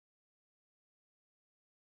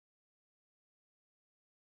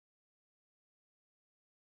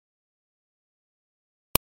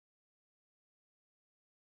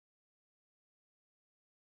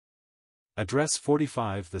Address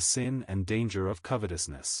 45. The sin and danger of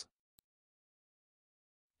covetousness.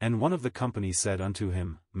 And one of the company said unto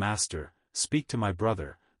him, Master, speak to my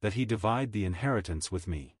brother, that he divide the inheritance with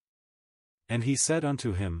me. And he said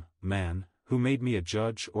unto him, Man, who made me a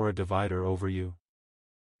judge or a divider over you?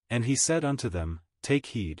 And he said unto them, Take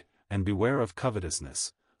heed, and beware of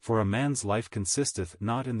covetousness, for a man's life consisteth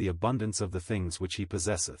not in the abundance of the things which he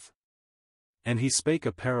possesseth. And he spake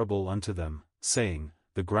a parable unto them, saying,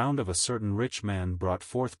 The ground of a certain rich man brought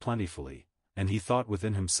forth plentifully, and he thought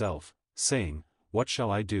within himself, saying, What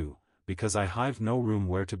shall I do, because I have no room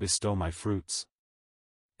where to bestow my fruits?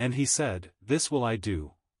 And he said, This will I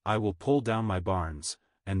do, I will pull down my barns,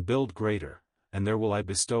 and build greater, and there will I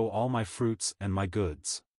bestow all my fruits and my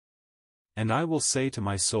goods. And I will say to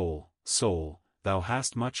my soul, Soul, thou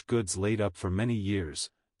hast much goods laid up for many years,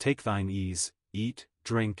 take thine ease, eat,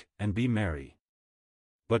 drink, and be merry.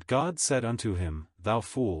 But God said unto him, Thou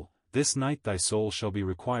fool, this night thy soul shall be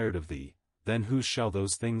required of thee, then whose shall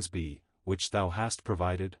those things be, which thou hast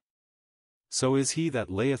provided? So is he that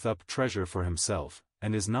layeth up treasure for himself,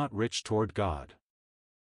 and is not rich toward God.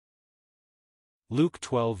 Luke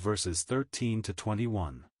 12 verses 13 to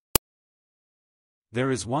 21.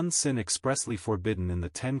 There is one sin expressly forbidden in the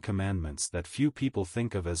 10 Commandments that few people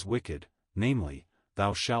think of as wicked, namely,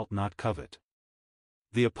 Thou shalt not covet.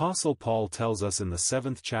 The Apostle Paul tells us in the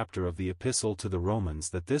 7th chapter of the Epistle to the Romans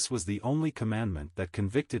that this was the only commandment that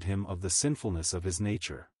convicted him of the sinfulness of his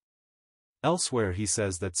nature. Elsewhere he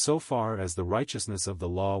says that so far as the righteousness of the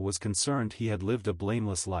law was concerned he had lived a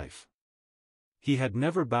blameless life. He had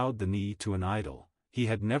never bowed the knee to an idol, he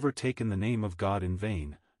had never taken the name of God in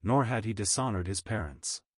vain, nor had he dishonored his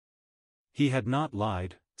parents. He had not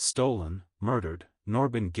lied, stolen, murdered, nor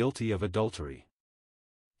been guilty of adultery.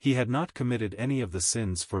 He had not committed any of the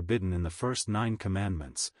sins forbidden in the first 9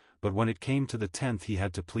 commandments, but when it came to the 10th he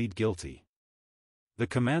had to plead guilty. The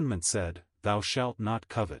commandment said, Thou shalt not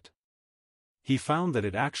covet. He found that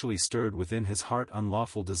it actually stirred within his heart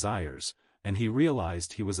unlawful desires, and he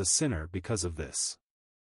realized he was a sinner because of this.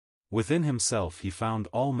 Within himself he found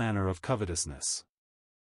all manner of covetousness.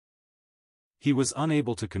 He was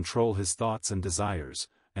unable to control his thoughts and desires,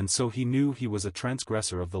 and so he knew he was a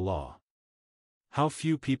transgressor of the law. How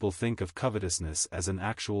few people think of covetousness as an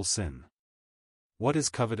actual sin. What is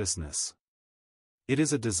covetousness? It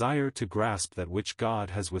is a desire to grasp that which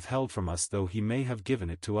God has withheld from us though he may have given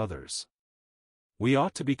it to others. We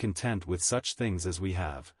ought to be content with such things as we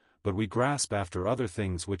have, but we grasp after other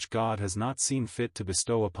things which God has not seen fit to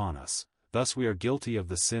bestow upon us, thus we are guilty of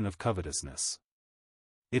the sin of covetousness.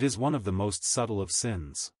 It is one of the most subtle of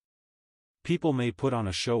sins. People may put on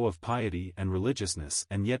a show of piety and religiousness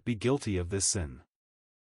and yet be guilty of this sin.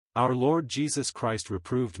 Our Lord Jesus Christ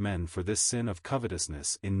reproved men for this sin of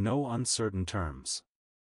covetousness in no uncertain terms.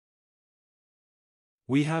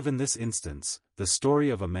 We have in this instance, the story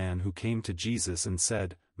of a man who came to Jesus and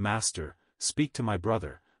said, Master, speak to my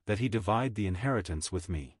brother, that he divide the inheritance with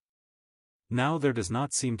me. Now there does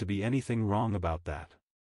not seem to be anything wrong about that.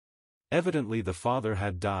 Evidently the father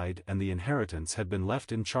had died and the inheritance had been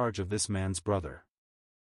left in charge of this man's brother.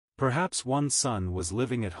 Perhaps one son was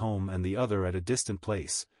living at home and the other at a distant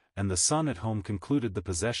place, and the son at home concluded the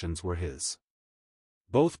possessions were his.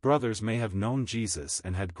 Both brothers may have known Jesus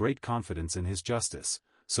and had great confidence in his justice,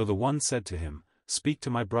 so the one said to him, Speak to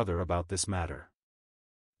my brother about this matter.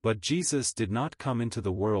 But Jesus did not come into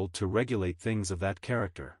the world to regulate things of that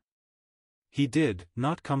character. He did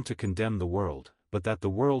not come to condemn the world, but that the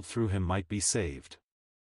world through him might be saved.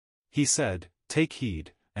 He said, Take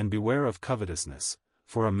heed, and beware of covetousness,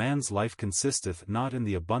 for a man's life consisteth not in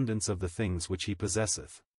the abundance of the things which he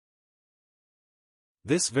possesseth.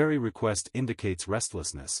 This very request indicates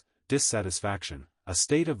restlessness, dissatisfaction, a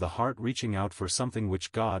state of the heart reaching out for something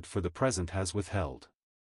which God for the present has withheld.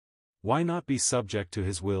 Why not be subject to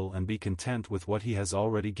his will and be content with what he has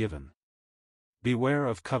already given? Beware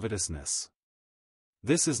of covetousness.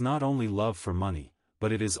 This is not only love for money,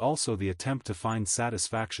 but it is also the attempt to find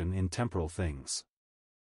satisfaction in temporal things.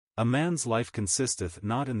 A man's life consisteth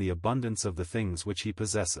not in the abundance of the things which he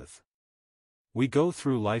possesseth. We go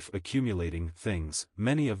through life accumulating things,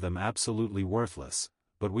 many of them absolutely worthless,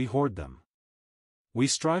 but we hoard them. We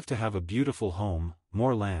strive to have a beautiful home,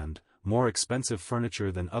 more land, more expensive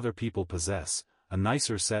furniture than other people possess, a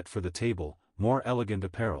nicer set for the table, more elegant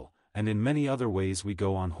apparel, and in many other ways we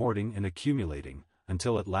go on hoarding and accumulating,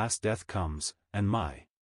 until at last death comes, and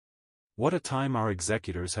what a time our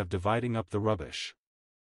executors have dividing up the rubbish.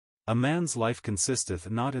 A man's life consisteth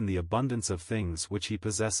not in the abundance of things which he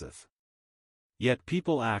possesseth. Yet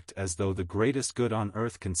people act as though the greatest good on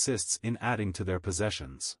earth consists in adding to their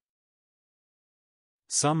possessions.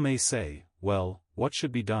 Some may say, well, what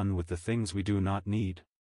should be done with the things we do not need?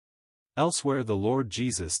 Elsewhere the Lord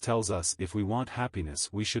Jesus tells us if we want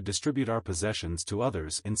happiness we should distribute our possessions to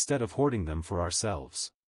others instead of hoarding them for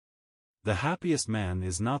ourselves. The happiest man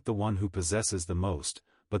is not the one who possesses the most,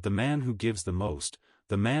 but the man who gives the most,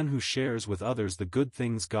 the man who shares with others the good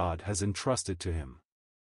things God has entrusted to him.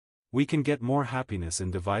 We can get more happiness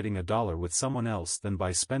in dividing $1 with someone else than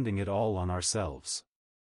by spending it all on ourselves.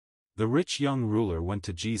 The rich young ruler went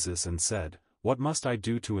to Jesus and said, "What must I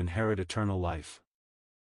do to inherit eternal life?"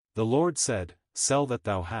 The Lord said, "Sell that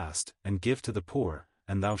thou hast, and give to the poor,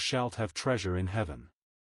 and thou shalt have treasure in heaven."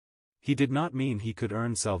 He did not mean he could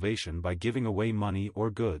earn salvation by giving away money or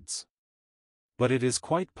goods. But it is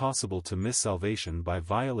quite possible to miss salvation by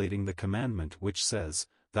violating the commandment which says,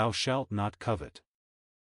 "Thou shalt not covet."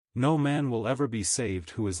 No man will ever be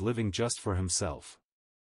saved who is living just for himself.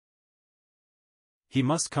 He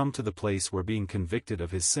must come to the place where, being convicted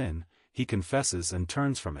of his sin, he confesses and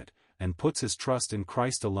turns from it, and puts his trust in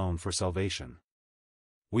Christ alone for salvation.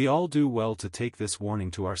 We all do well to take this warning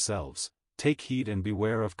to ourselves: take heed and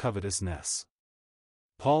beware of covetousness.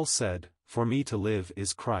 Paul said, "For me to live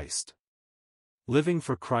is Christ." Living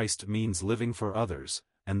for Christ means living for others,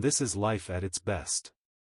 and this is life at its best.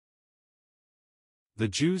 The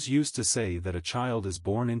Jews used to say that a child is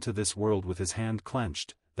born into this world with his hand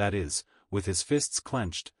clenched, that is, with his fists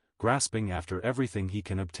clenched, grasping after everything he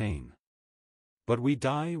can obtain. But we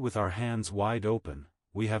die with our hands wide open,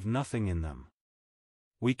 we have nothing in them.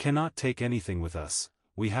 We cannot take anything with us,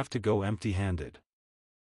 we have to go empty-handed.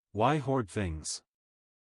 Why hoard things?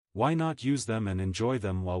 Why not use them and enjoy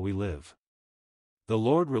them while we live? The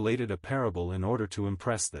Lord related a parable in order to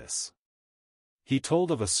impress this. He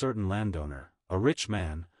told of a certain landowner, a rich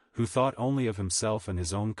man, who thought only of himself and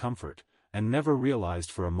his own comfort, and never realized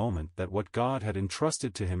for a moment that what God had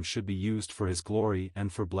entrusted to him should be used for his glory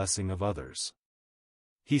and for blessing of others.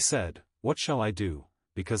 He said, "What shall I do,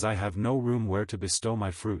 because I have no room where to bestow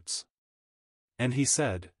my fruits?" And he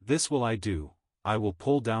said, "This will I do, I will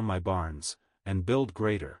pull down my barns, and build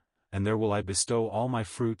greater, and there will I bestow all my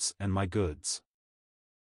fruits and my goods."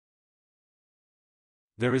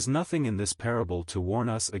 There is nothing in this parable to warn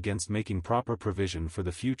us against making proper provision for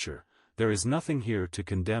the future. There is nothing here to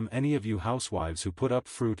condemn any of you housewives who put up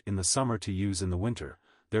fruit in the summer to use in the winter.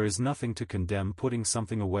 There is nothing to condemn putting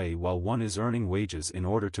something away while one is earning wages in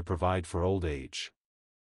order to provide for old age.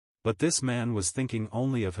 But this man was thinking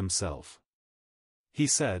only of himself. He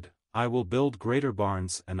said, "I will build greater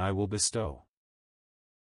barns and I will bestow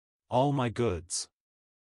all my goods."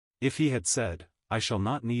 If he had said, "I shall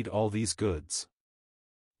not need all these goods.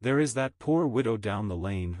 There is that poor widow down the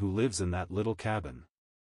lane who lives in that little cabin.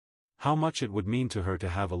 How much it would mean to her to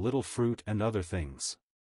have a little fruit and other things.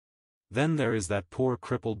 Then there is that poor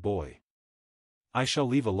crippled boy. I shall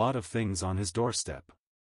leave a lot of things on his doorstep.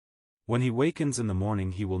 When he wakens in the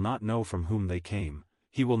morning he will not know from whom they came,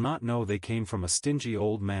 he will not know they came from a stingy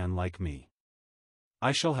old man like me.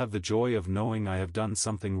 I shall have the joy of knowing I have done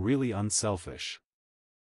something really unselfish."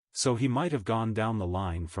 So he might have gone down the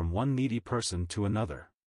line from one needy person to another.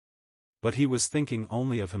 But he was thinking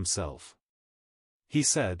only of himself. He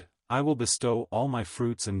said, "I will bestow all my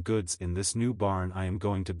fruits and goods in this new barn I am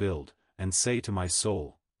going to build, and say to my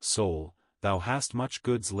soul, Soul, thou hast much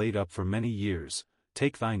goods laid up for many years,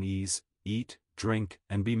 take thine ease, eat, drink,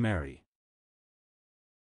 and be merry."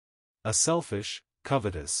 A selfish,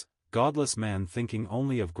 covetous, godless man thinking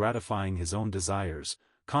only of gratifying his own desires,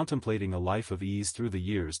 contemplating a life of ease through the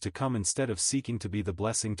years to come instead of seeking to be the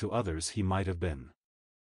blessing to others he might have been.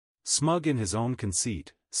 Smug in his own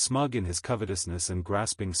conceit, smug in his covetousness and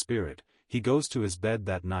grasping spirit, he goes to his bed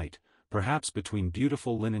that night, perhaps between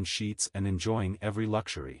beautiful linen sheets and enjoying every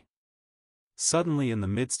luxury. Suddenly in the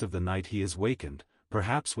midst of the night he is wakened,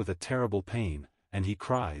 perhaps with a terrible pain, and he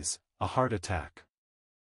cries, "A heart attack.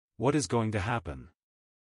 What is going to happen?"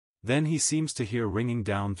 Then he seems to hear ringing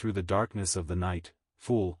down through the darkness of the night,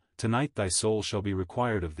 "Fool, tonight thy soul shall be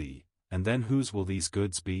required of thee, and then whose will these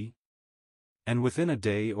goods be?" And within a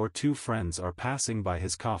day or two friends are passing by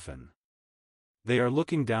his coffin. They are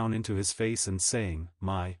looking down into his face and saying,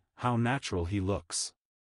 "My, how natural he looks."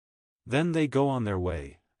 Then they go on their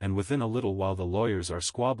way, and within a little while the lawyers are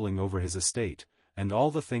squabbling over his estate, and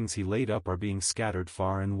all the things he laid up are being scattered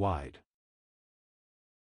far and wide.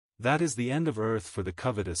 That is the end of earth for the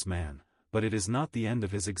covetous man, but it is not the end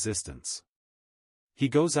of his existence. He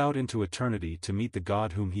goes out into eternity to meet the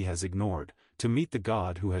God whom he has ignored, to meet the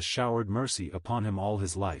God who has showered mercy upon him all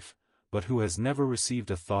his life, but who has never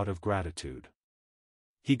received a thought of gratitude.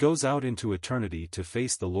 He goes out into eternity to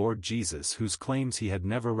face the Lord Jesus whose claims he had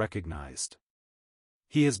never recognized.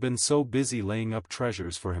 He has been so busy laying up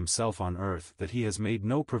treasures for himself on earth that he has made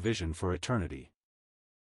no provision for eternity.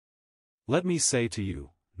 Let me say to you,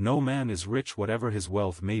 no man is rich whatever his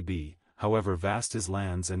wealth may be, however vast his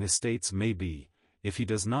lands and estates may be, if he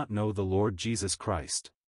does not know the Lord Jesus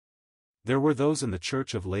Christ. There were those in the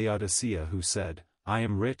church of Laodicea who said, I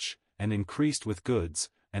am rich, and increased with goods,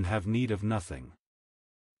 and have need of nothing.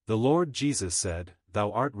 The Lord Jesus said,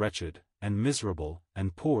 Thou art wretched, and miserable,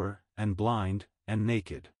 and poor, and blind, and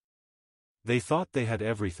naked. They thought they had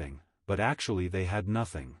everything, but actually they had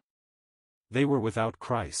nothing. They were without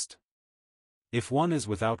Christ. If one is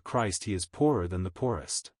without Christ, he is poorer than the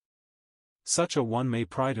poorest. Such a one may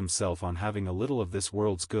pride himself on having a little of this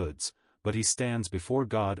world's goods, but he stands before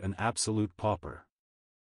God an absolute pauper.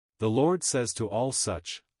 The Lord says to all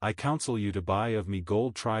such, I counsel you to buy of me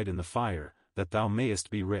gold tried in the fire, that thou mayest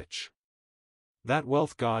be rich. That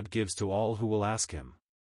wealth God gives to all who will ask him.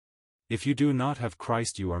 If you do not have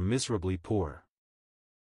Christ, you are miserably poor.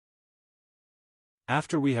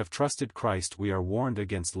 After we have trusted Christ, we are warned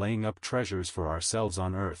against laying up treasures for ourselves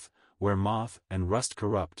on earth, where moth and rust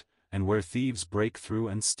corrupt, and where thieves break through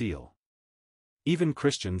and steal. Even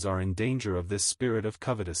Christians are in danger of this spirit of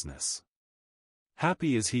covetousness.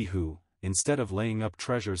 Happy is he who, instead of laying up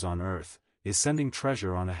treasures on earth, is sending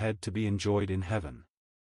treasure on ahead to be enjoyed in heaven.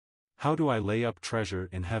 How do I lay up treasure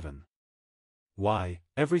in heaven? Why,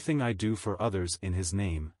 everything I do for others in his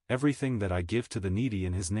name, everything that I give to the needy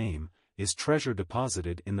in his name, is treasure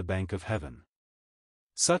deposited in the bank of heaven.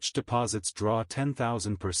 Such deposits draw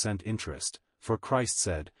 10,000% interest, for Christ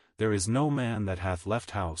said, There is no man that hath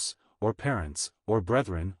left house, or parents, or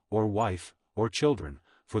brethren, or wife, or children,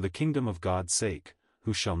 for the kingdom of God's sake,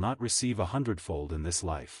 who shall not receive 100-fold in this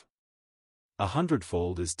life.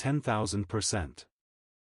 100-fold is 10,000%.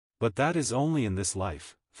 But that is only in this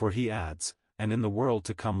life, for he adds, and in the world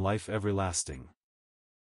to come life everlasting.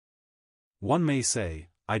 One may say,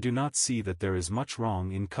 I do not see that there is much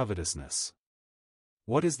wrong in covetousness.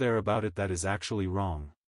 What is there about it that is actually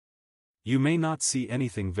wrong? You may not see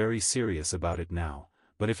anything very serious about it now,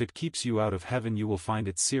 but if it keeps you out of heaven you will find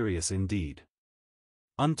it serious indeed.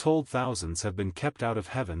 Untold thousands have been kept out of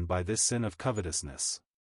heaven by this sin of covetousness.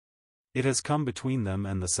 It has come between them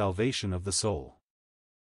and the salvation of the soul.